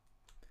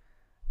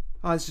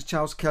Hi, this is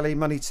Charles Kelly,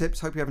 Money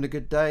Tips. Hope you're having a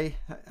good day.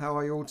 How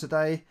are you all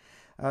today?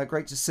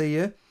 Great to see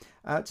you.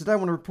 Today I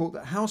want to report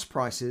that house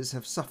prices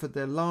have suffered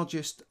their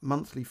largest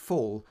monthly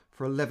fall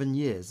for 11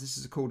 years. This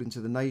is according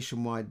to the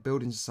Nationwide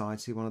Building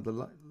Society, one of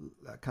the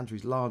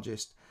country's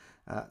largest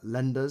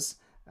lenders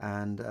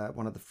and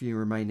one of the few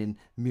remaining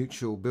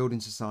mutual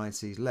building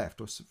societies left,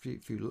 or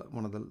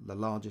one of the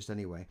largest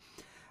anyway.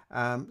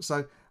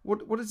 So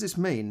what does this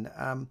mean?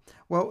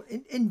 Well,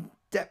 in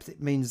depth,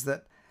 it means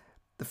that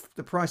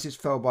the prices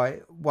fell by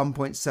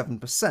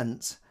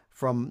 1.7%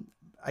 from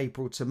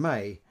April to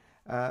May.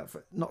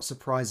 Not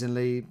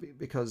surprisingly,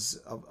 because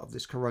of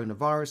this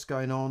coronavirus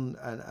going on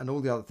and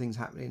all the other things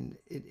happening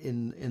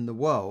in the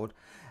world,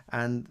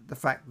 and the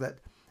fact that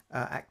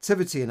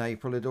activity in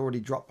April had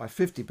already dropped by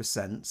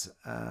 50%,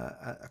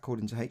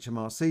 according to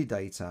HMRC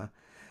data.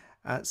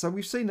 So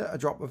we've seen a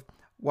drop of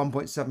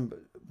 1.7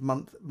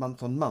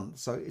 month on month.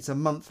 So it's a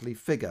monthly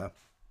figure.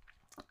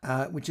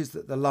 Which is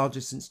the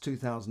largest since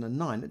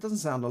 2009. It doesn't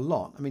sound a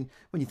lot. I mean,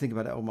 when you think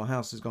about it, my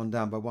house has gone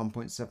down by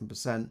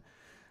 1.7%.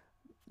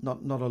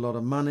 Not a lot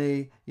of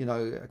money.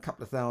 A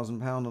couple of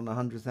 £1,000 on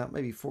 100,000,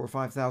 maybe £4,000 or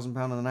 £5,000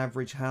 on an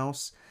average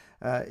house.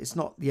 It's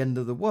not the end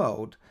of the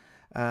world.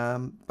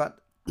 But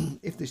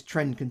if this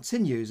trend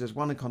continues, as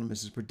one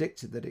economist has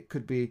predicted that it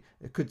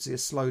could see a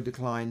slow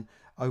decline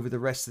over the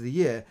rest of the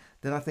year,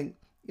 then I think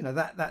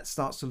that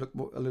starts to look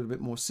a little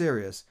bit more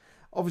serious.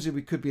 Obviously,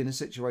 we could be in a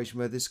situation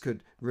where this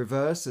could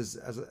reverse as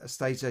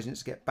estate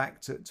agents get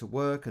back to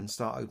work and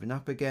start opening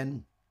up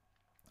again.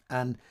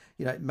 And,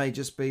 it may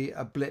just be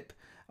a blip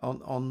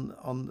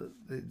on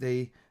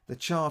the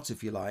chart,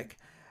 if you like.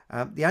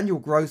 The annual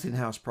growth in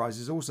house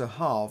prices also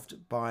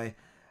halved by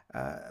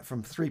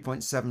from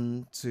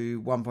 3.7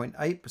 to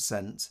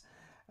 1.8%,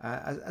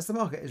 as the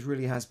market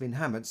has been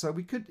hammered. So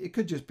it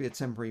could just be a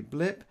temporary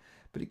blip,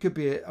 but it could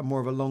be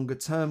more of a longer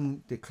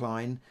term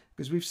decline,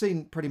 because we've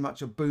seen pretty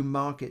much a boom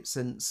market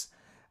since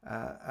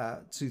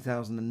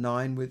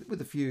 2009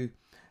 with a few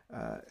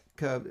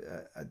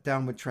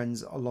downward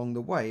trends along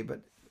the way.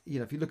 But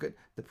if you look at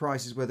the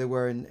prices where they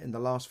were in the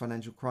last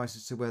financial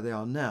crisis to where they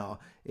are now,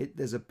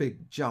 there's a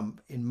big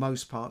jump in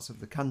most parts of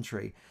the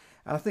country.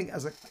 And I think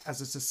as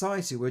a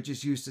society, we're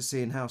just used to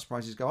seeing house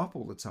prices go up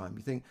all the time.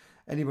 You think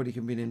anybody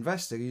can be an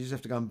investor. You just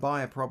have to go and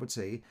buy a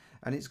property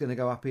and it's going to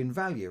go up in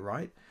value,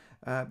 right?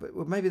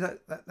 But maybe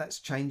that's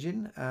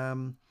changing.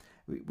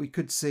 We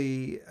could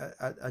see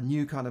a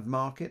new kind of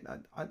market.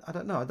 I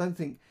don't know. I don't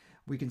think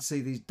we can see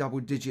these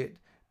double-digit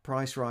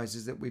price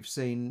rises that we've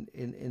seen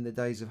in the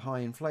days of high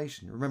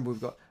inflation. Remember,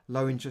 we've got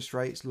low interest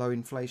rates, low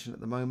inflation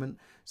at the moment.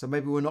 So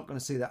maybe we're not going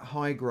to see that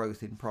high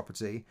growth in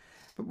property.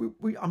 But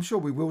I'm sure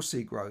we will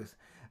see growth.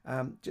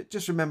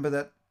 Just remember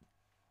that,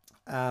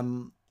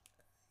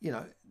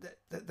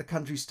 the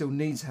country still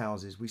needs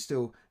houses. We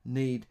still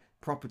need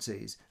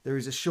properties. There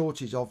is a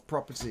shortage of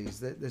properties.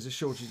 There's a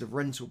shortage of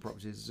rental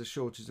properties. There's a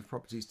shortage of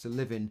properties to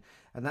live in.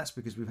 And that's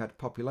because we've had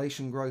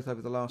population growth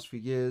over the last few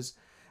years.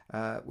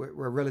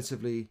 We're a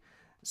relatively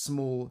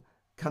small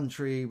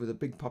country with a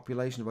big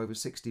population of over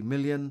 60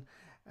 million.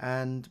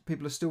 And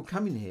people are still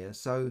coming here.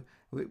 So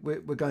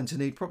we're going to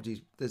need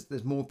properties.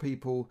 There's more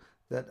people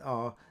that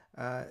are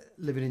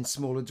living in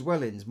smaller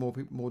dwellings,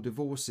 more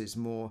divorces,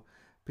 more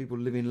people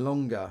living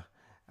longer.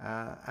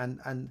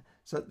 And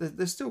so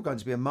there's still going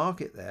to be a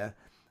market there,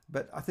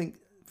 but I think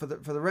for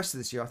the rest of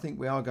this year, I think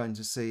we are going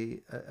to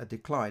see a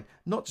decline,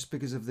 not just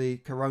because of the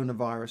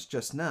coronavirus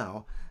just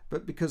now,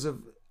 but because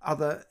of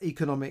other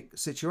economic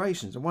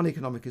situations. And one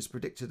economic has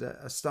predicted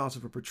a start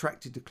of a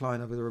protracted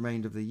decline over the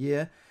remainder of the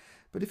year.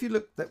 But if you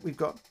look that we've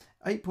got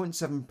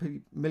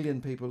 8.7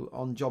 million people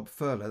on job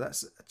furlough,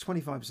 that's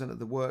 25% of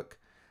the work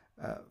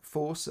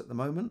force at the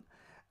moment.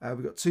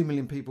 We've got 2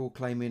 million people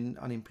claiming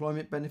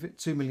unemployment benefit,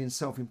 2 million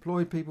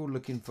self-employed people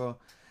looking for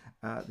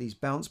these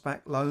bounce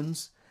back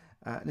loans.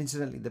 And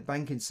incidentally, the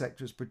banking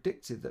sector has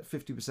predicted that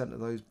 50% of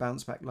those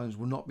bounce back loans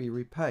will not be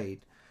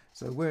repaid.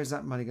 So where is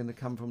that money going to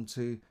come from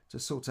to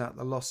sort out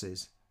the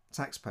losses?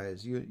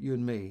 Taxpayers, you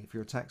and me, if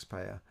you're a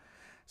taxpayer.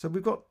 So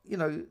we've got,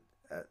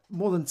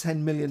 more than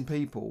 10 million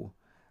people.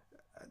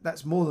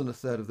 That's more than a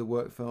third of the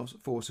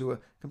workforce who are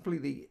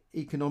completely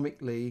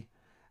economically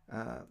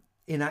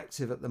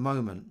inactive at the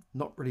moment,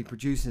 not really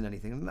producing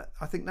anything. And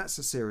I think that's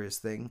a serious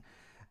thing.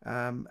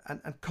 And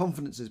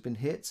confidence has been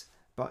hit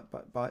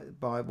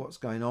by what's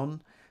going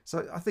on.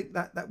 So I think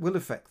that will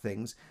affect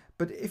things.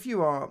 But if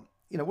you are,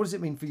 what does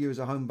it mean for you as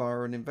a home buyer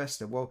or an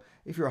investor? Well,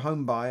 if you're a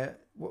home buyer,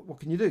 what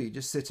can you do? You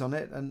just sit on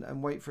it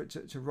and wait for it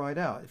to ride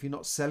out. If you're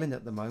not selling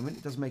at the moment,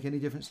 it doesn't make any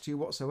difference to you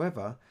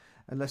whatsoever,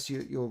 unless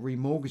you're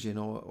remortgaging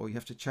or you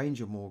have to change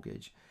your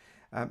mortgage.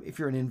 If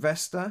you're an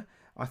investor,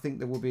 I think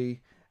there will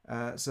be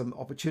some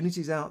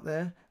opportunities out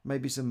there,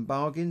 maybe some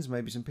bargains,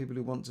 maybe some people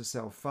who want to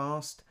sell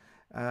fast.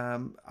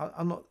 I'm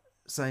not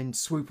saying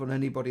swoop on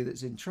anybody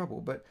that's in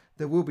trouble, but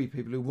there will be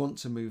people who want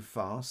to move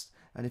fast.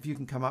 And if you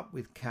can come up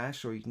with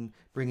cash, or you can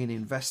bring in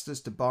investors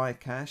to buy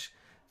cash,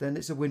 then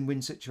it's a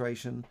win-win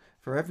situation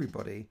for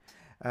everybody.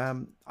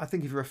 I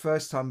think if you're a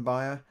first-time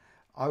buyer,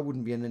 I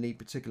wouldn't be in any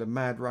particular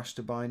mad rush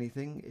to buy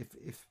anything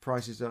if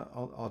prices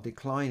are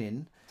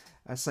declining.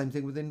 Same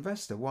thing with the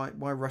investor. Why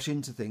rush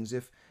into things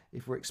if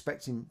we're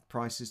expecting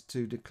prices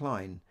to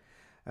decline?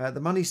 The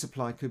money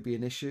supply could be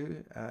an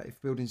issue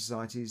if building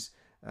societies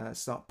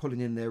start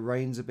pulling in their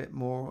reins a bit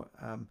more.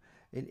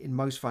 In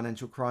most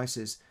financial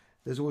crises,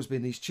 there's always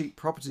been these cheap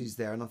properties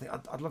there, and I think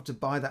I'd love to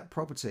buy that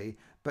property,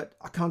 but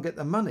I can't get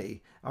the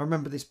money. I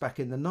remember this back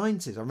in the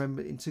 90s. I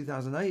remember in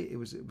 2008 it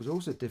was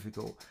also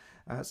difficult.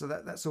 So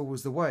that's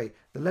always the way.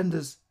 The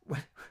lenders,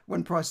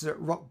 when prices are at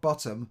rock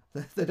bottom,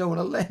 they don't want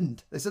to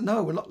lend. They said,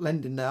 no, we're not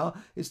lending now.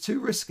 It's too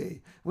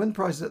risky. When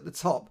prices are at the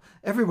top,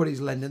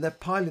 everybody's lending. They're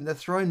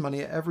throwing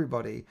money at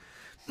everybody.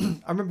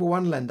 I remember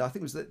one lender, I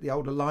think it was the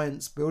old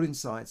Alliance Building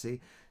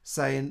Society,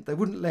 saying they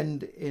wouldn't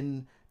lend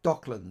in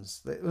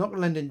Docklands. They're not going to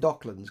lend in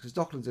Docklands because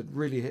Docklands had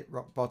really hit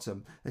rock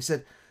bottom. They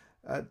said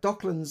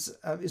Docklands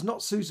is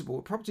not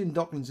suitable. Property in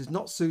Docklands is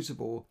not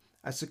suitable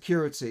as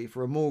security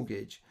for a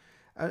mortgage.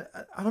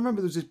 I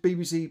remember there was this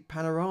BBC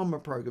Panorama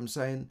programme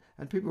saying,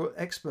 and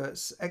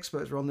experts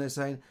were on there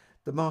saying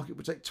the market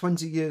would take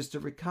 20 years to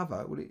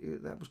recover. Well,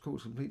 that was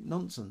called complete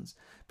nonsense.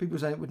 People were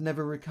saying it would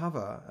never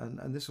recover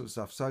and this sort of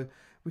stuff. So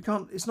we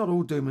can't. It's not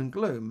all doom and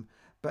gloom,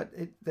 but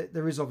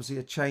there is obviously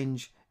a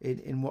change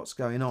in what's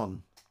going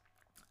on.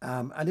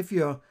 And if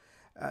you're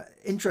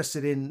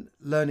interested in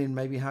learning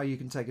maybe how you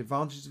can take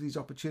advantage of these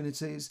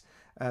opportunities,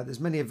 there's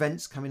many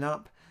events coming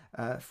up.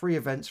 Free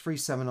events, free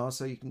seminars,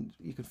 so you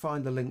can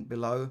find the link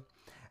below,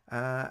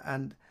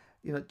 and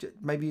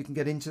maybe you can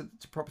get into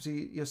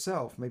property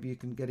yourself. Maybe you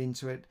can get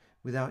into it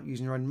without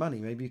using your own money.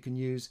 Maybe you can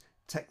use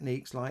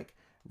techniques like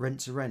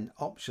rent-to-rent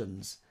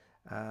options,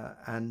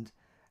 and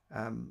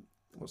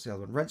what's the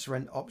other one?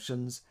 Rent-to-rent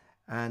options,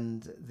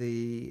 and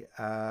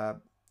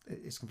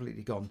it's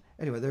completely gone.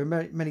 Anyway, there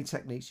are many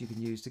techniques you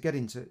can use to get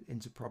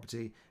into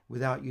property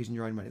without using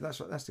your own money. That's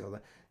the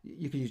other.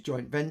 You can use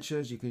joint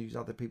ventures. You can use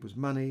other people's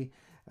money.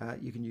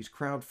 You can use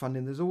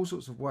crowdfunding. There's all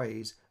sorts of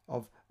ways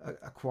of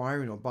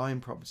acquiring or buying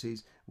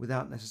properties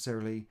without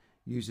necessarily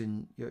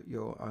using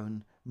your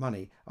own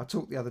money. I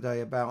talked the other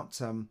day about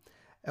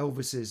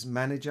Elvis's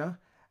manager.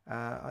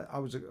 I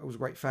was a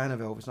great fan of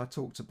Elvis, and I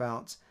talked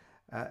about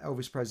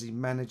Elvis Presley's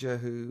manager,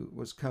 who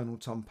was Colonel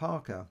Tom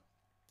Parker.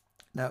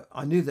 Now,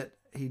 I knew that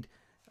he'd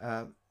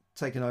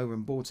taken over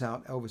and bought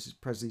out Elvis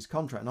Presley's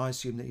contract, and I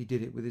assumed that he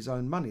did it with his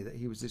own money, that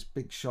he was this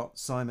big shot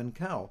Simon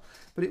Cowell.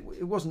 But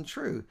it wasn't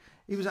true.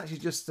 He was actually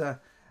just a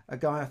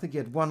guy. I think he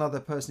had one other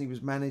person he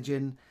was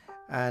managing,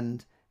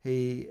 and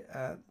he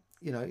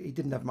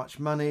didn't have much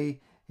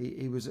money.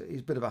 He's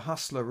a bit of a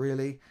hustler,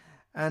 really.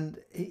 And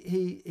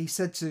he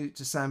said to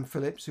Sam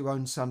Phillips, who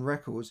owns Sun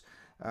Records,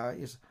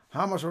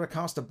 how much would it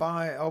cost to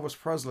buy Elvis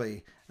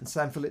Presley? And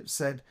Sam Phillips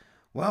said,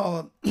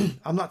 well,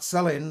 I'm not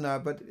selling,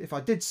 but if I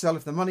did sell,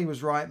 if the money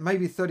was right,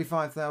 maybe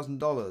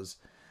 $35,000.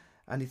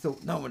 And he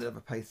thought, no one would ever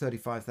pay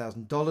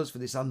 $35,000 for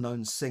this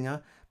unknown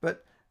singer.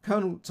 But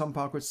Colonel Tom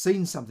Parker had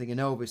seen something in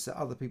Elvis that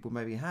other people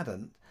maybe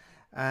hadn't.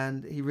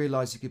 And he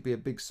realised he could be a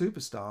big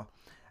superstar.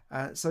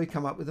 So he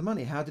came up with the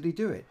money. How did he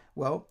do it?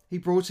 Well, he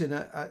brought in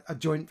a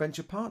joint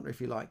venture partner, if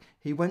you like.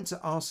 He went to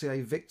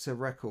RCA Victor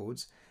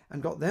Records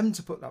and got them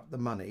to put up the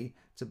money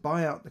to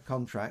buy out the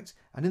contract,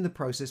 and in the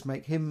process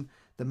make him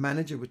the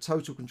manager with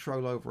total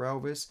control over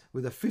Elvis,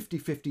 with a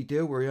 50-50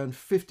 deal where he earned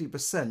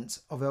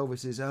 50% of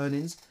Elvis's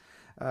earnings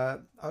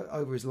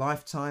over his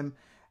lifetime.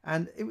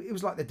 And it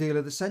was like the deal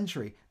of the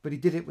century, but he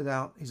did it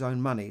without his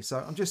own money.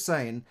 So I'm just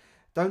saying,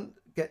 don't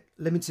get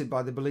limited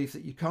by the belief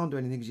that you can't do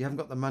anything because you haven't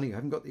got the money, you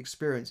haven't got the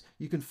experience.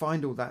 You can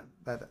find all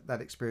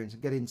that experience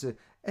and get into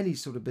any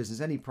sort of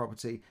business, any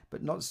property,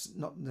 but not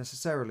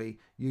necessarily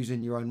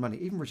using your own money.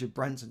 Even Richard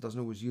Branson doesn't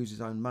always use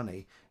his own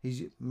money.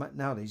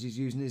 Nowadays he's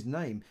using his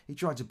name. He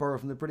tried to borrow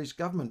from the British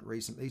government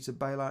recently to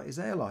bail out his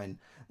airline.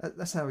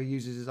 That's how he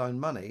uses his own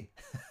money.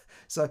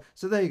 So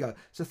there you go.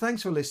 So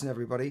thanks for listening,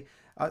 everybody.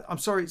 I'm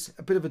sorry it's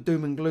a bit of a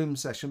doom and gloom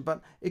session,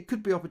 but it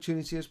could be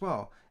opportunity as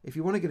well. If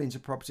you want to get into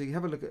property,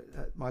 have a look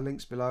at my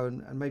links below,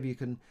 and maybe you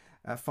can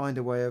find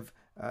a way of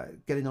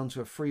getting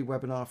onto a free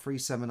webinar, free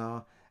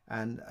seminar,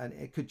 and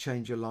it could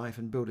change your life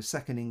and build a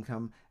second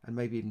income and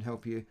maybe even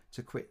help you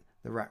to quit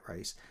the rat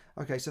race.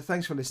 Okay, so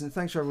thanks for listening.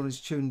 Thanks for everyone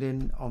who's tuned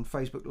in on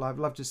Facebook Live.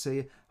 Love to see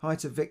you. Hi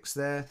to Vix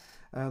there,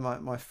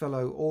 my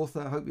fellow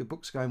author. Hope your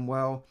book's going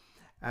well.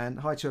 And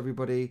hi to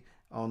everybody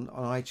on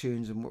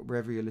iTunes and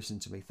wherever you listen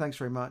to me. Thanks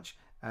very much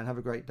and have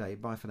a great day.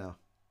 Bye for now.